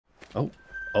Oh,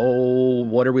 oh,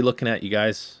 what are we looking at, you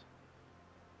guys?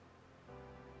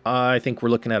 I think we're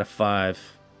looking at a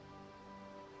 5.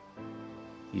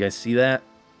 You guys see that?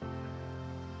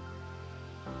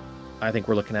 I think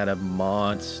we're looking at a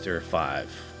monster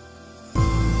 5.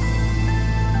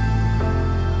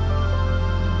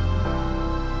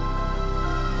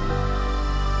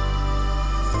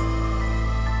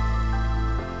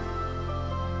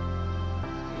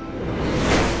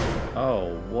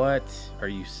 Oh, what? Are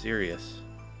you serious?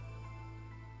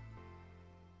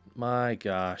 My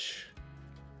gosh.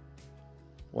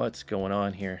 What's going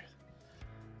on here?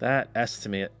 That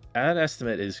estimate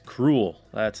is cruel.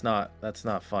 That's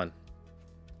not fun.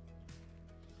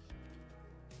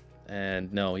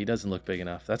 And no, he doesn't look big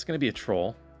enough. That's going to be a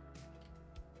troll.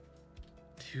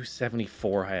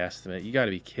 274 high estimate. You got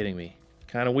to be kidding me.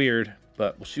 Kind of weird,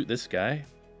 but we'll shoot this guy.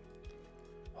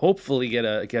 Hopefully get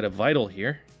a vital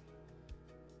here.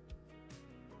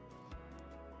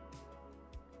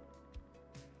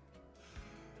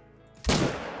 There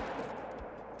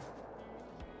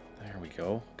we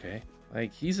go. Okay.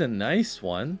 Like, he's a nice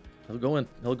one. He'll go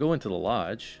into the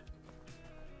lodge.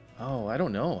 Oh, I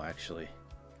don't know actually.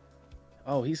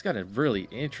 Oh, he's got a really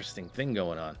interesting thing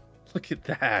going on. Look at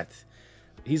that.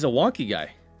 He's a wonky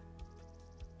guy.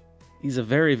 He's a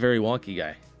very, very wonky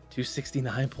guy.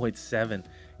 269.7.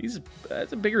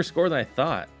 That's a bigger score than I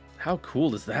thought. How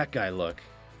cool does that guy look?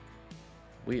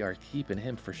 We are keeping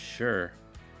him for sure.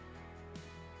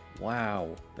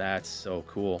 Wow, that's so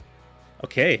cool.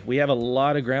 Okay, we have a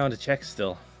lot of ground to check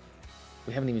still.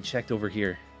 We haven't even checked over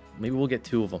here. Maybe we'll get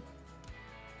 2 of them.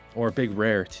 Or a big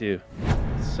rare too.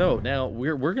 So now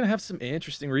we're gonna have some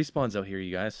interesting respawns out here,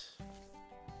 you guys.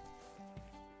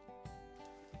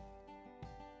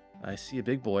 I see a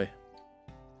big boy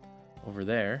over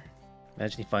there.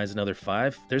 Imagine he finds another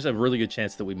 5. There's a really good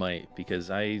chance that we might,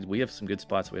 because we have some good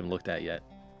spots we haven't looked at yet.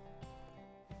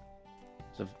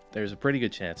 So there's a pretty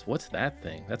good chance. What's that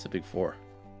thing? That's a big 4.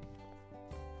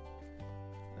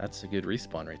 That's a good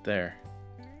respawn right there.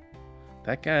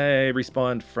 That guy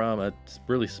respawned from a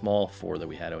really small 4 that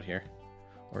we had out here.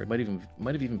 Or it might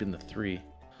have even been the 3.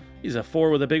 He's a 4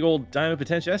 with a big old diamond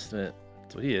potential estimate.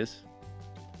 That's what he is.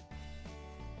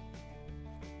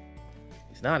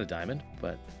 He's not a diamond,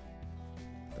 but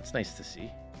that's nice to see.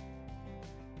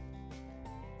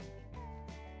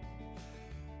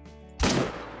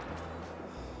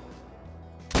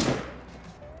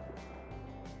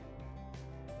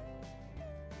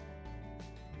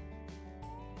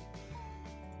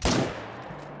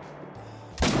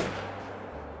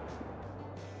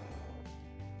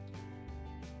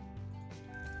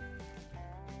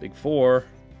 Big 4,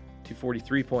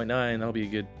 243.9. That'll be a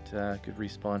good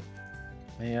respawn.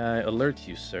 May I alert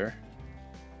you, sir?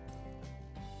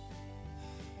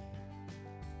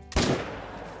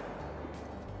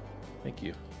 Thank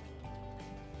you.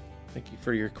 Thank you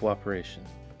for your cooperation.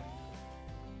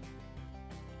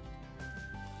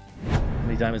 How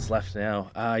many diamonds left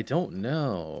now? I don't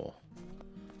know.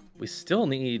 We still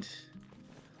need,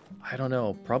 I don't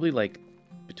know, probably like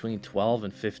between 12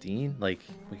 and 15. Like,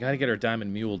 we got to get our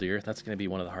diamond mule deer. That's going to be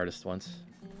one of the hardest ones.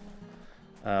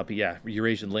 But yeah,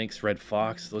 Eurasian Lynx, red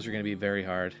fox, those are going to be very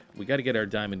hard. We got to get our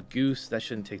diamond goose. That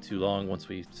shouldn't take too long once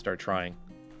we start trying.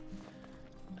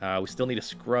 We still need a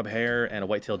scrub hare and a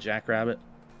white-tailed jackrabbit.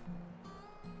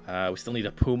 We still need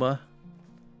a puma.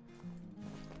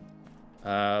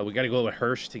 We got to go with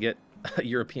Hirsch to get a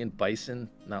European bison.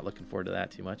 Not looking forward to that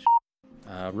too much.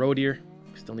 Roe deer.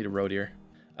 We still need a roe deer.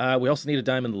 We also need a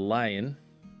diamond lion.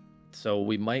 So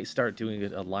we might start doing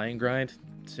a lion grind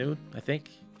soon, I think.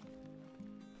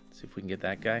 See if we can get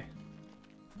that guy.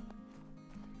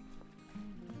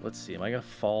 Let's see. Am I going to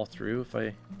fall through if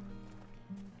I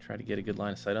try to get a good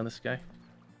line of sight on this guy?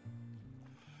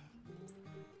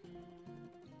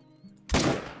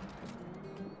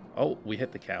 Oh, we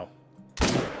hit the cow.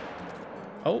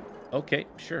 Oh, okay,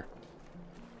 sure.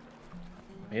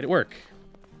 Made it work.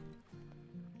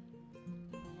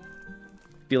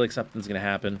 Feel like something's gonna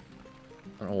happen.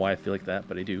 I don't know why I feel like that,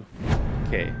 but I do.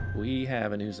 Okay, we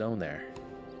have a new zone there.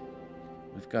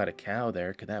 We've got a cow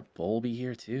there. Could that bull be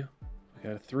here too? We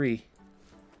got a 3.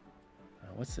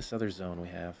 What's this other zone we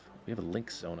have? We have a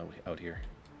lynx zone out here.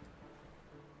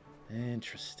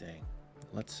 Interesting.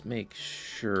 Let's make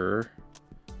sure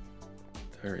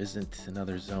there isn't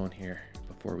another zone here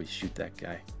before we shoot that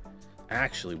guy.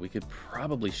 Actually, we could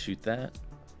probably shoot that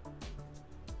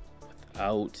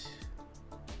without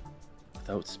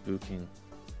spooking.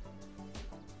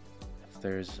 If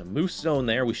there's a moose zone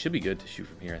there, we should be good to shoot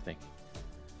from here, I think.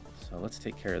 So let's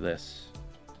take care of this.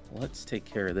 Let's take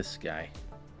care of this guy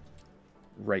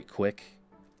right quick.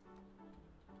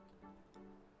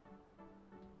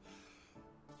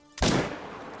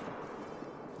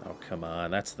 come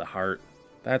on. That's the heart.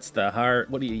 That's the heart.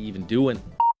 What are you even doing?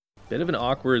 Bit of an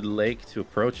awkward lake to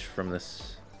approach from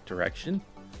this direction.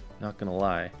 Not gonna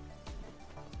lie.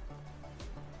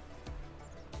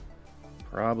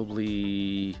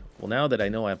 Probably... Well, now that I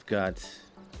know I've got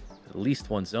at least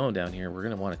one zone down here, we're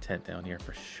gonna want a tent down here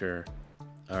for sure.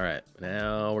 All right,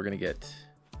 now we're gonna get...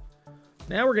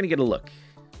 Now we're gonna get a look.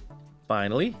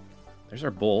 Finally. There's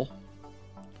our bull.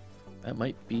 That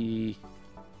might be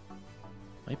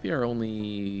our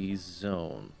only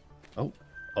zone.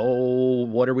 Oh,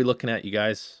 what are we looking at, you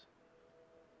guys?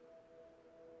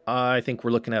 I think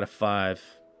we're looking at a 5.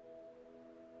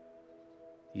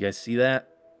 You guys see that?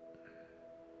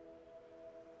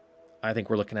 I think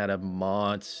we're looking at a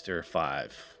monster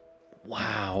 5.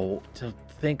 Wow, to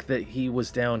think that he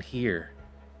was down here.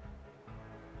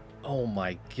 Oh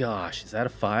my gosh, is that a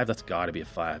 5? That's gotta be a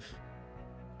 5.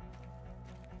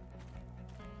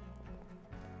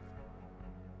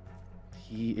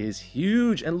 He is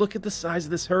huge, and look at the size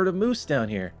of this herd of moose down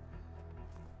here.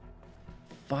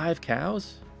 5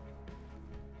 cows?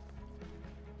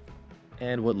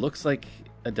 And what looks like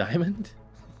a diamond?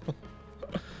 You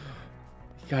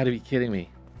gotta be kidding me.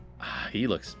 He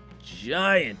looks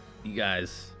giant, you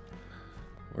guys.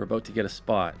 We're about to get a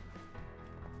spot.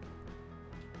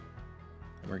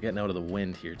 And we're getting out of the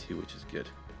wind here too, which is good.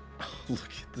 Oh,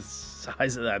 look at the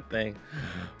size of that thing.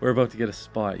 We're about to get a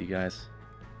spot, you guys.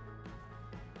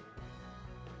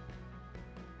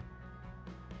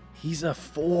 He's a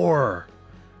 4.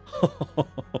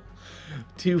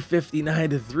 259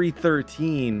 to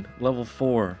 313, level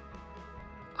 4.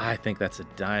 I think that's a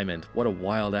diamond. What a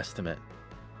wild estimate.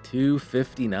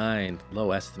 259, low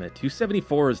estimate.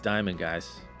 274 is diamond,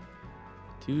 guys.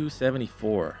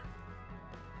 274.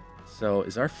 So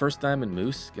is our first diamond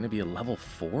moose going to be a level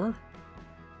 4?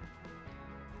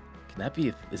 Can that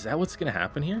be... Is that what's going to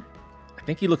happen here? I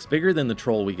think he looks bigger than the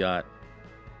troll we got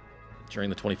during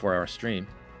the 24-hour stream.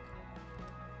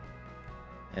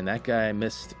 And that guy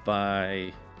missed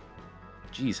by...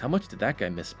 Geez, how much did that guy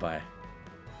miss by?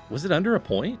 Was it under a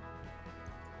point?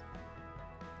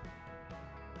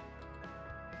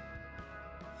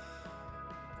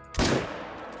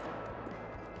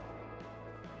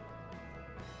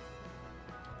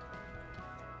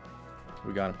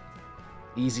 We got him.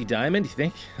 Easy diamond, you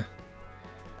think? You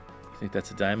think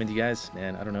that's a diamond, you guys?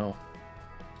 Man, I don't know.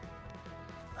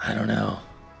 I don't know.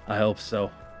 I hope so.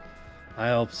 I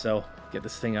hope so. Get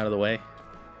this thing out of the way.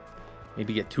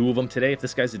 Maybe get 2 of them today. If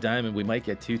this guy's a diamond, we might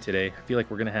get 2 today. I feel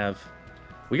like we're going to have...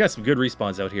 We got some good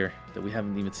respawns out here that we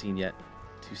haven't even seen yet.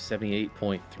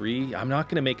 278.3. I'm not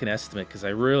going to make an estimate because I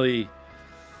really...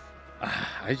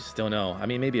 I just don't know. I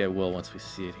mean, maybe I will once we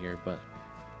see it here, but...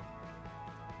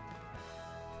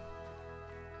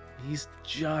 He's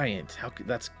giant. How could...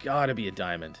 That's got to be a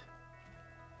diamond.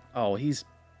 Oh, he's...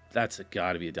 That's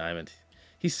got to be a diamond.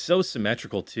 He's so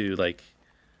symmetrical, too. Like...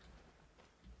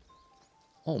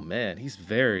 Oh man, he's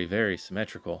very, very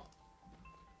symmetrical.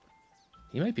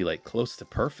 He might be like close to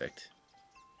perfect.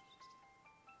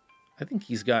 I think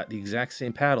he's got the exact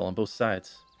same paddle on both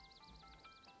sides.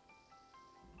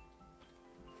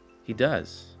 He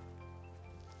does.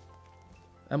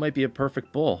 That might be a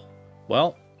perfect bull.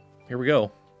 Well, here we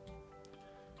go.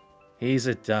 He's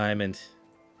a diamond.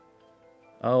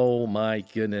 Oh my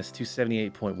goodness,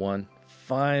 278.1.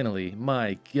 Finally,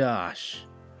 my gosh.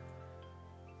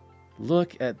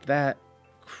 Look at that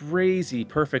crazy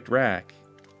perfect rack.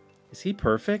 Is he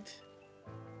perfect?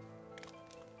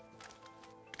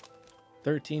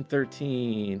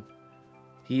 1313.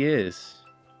 He is.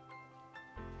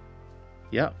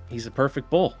 Yep, he's a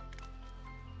perfect bull.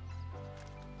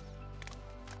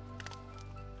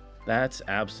 That's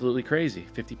absolutely crazy.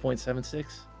 50.76.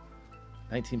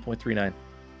 19.39.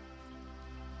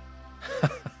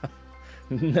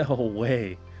 No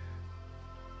way.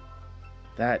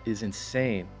 That is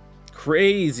insane.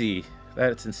 Crazy.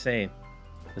 That's insane.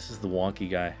 This is the wonky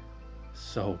guy.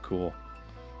 So cool.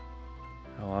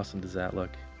 How awesome does that look?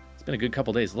 It's been a good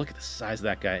couple days. Look at the size of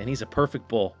that guy. And he's a perfect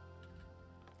bull.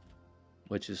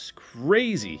 Which is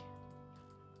crazy.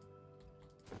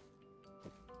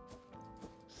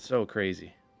 So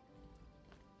crazy.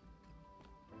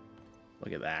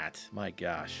 Look at that. My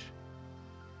gosh.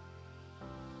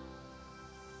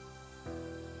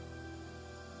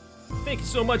 Thank you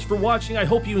so much for watching. I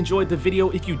hope you enjoyed the video.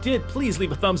 If you did, please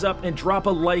leave a thumbs up and drop a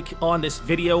like on this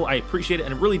video. I appreciate it,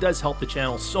 and it really does help the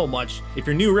channel so much. If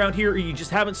you're new around here or you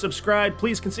just haven't subscribed,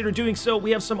 please consider doing so.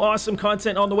 We have some awesome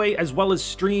content on the way, as well as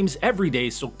streams every day,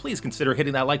 so please consider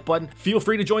hitting that like button. Feel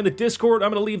free to join the Discord. I'm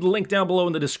going to leave the link down below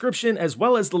in the description, as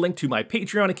well as the link to my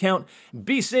Patreon account.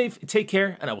 Be safe, take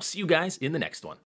care, and I will see you guys in the next one.